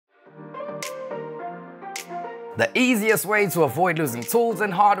The easiest way to avoid losing tools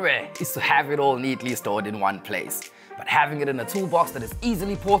and hardware is to have it all neatly stored in one place. But having it in a toolbox that is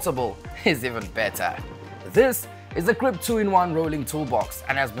easily portable is even better. This is a Grip 2-in-1 rolling toolbox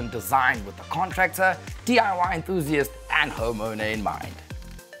and has been designed with the contractor, DIY enthusiast and homeowner in mind.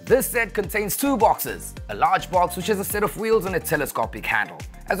 This set contains two boxes, a large box which has a set of wheels and a telescopic handle,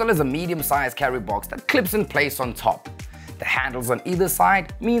 as well as a medium-sized carry box that clips in place on top. The handles on either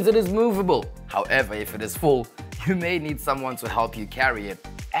side means it is movable. However, if it is full, you may need someone to help you carry it,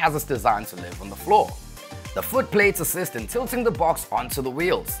 as it's designed to live on the floor. The foot plates assist in tilting the box onto the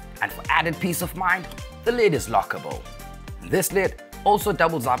wheels, and for added peace of mind, the lid is lockable. This lid also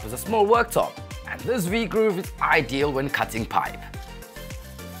doubles up as a small worktop, and this V-groove is ideal when cutting pipe.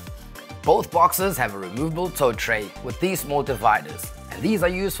 Both boxes have a removable tote tray with these small dividers, and these are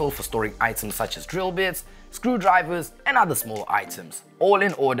useful for storing items such as drill bits, screwdrivers and other small items, all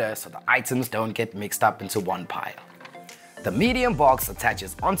in order so the items don't get mixed up into one pile. The medium box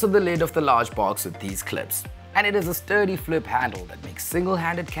attaches onto the lid of the large box with these clips, and it is a sturdy flip handle that makes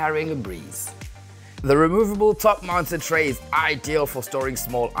single-handed carrying a breeze. The removable top-mounted tray is ideal for storing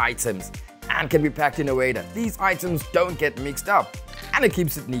small items and can be packed in a way that these items don't get mixed up, and it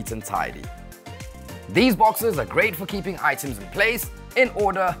keeps it neat and tidy. These boxes are great for keeping items in place, in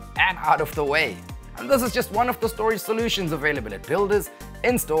order and out of the way. And this is just one of the storage solutions available at Builders,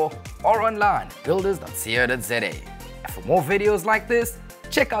 in-store or online at builders.co.za. And for more videos like this,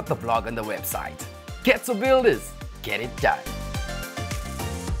 check out the blog on the website. Get to Builders, get it done.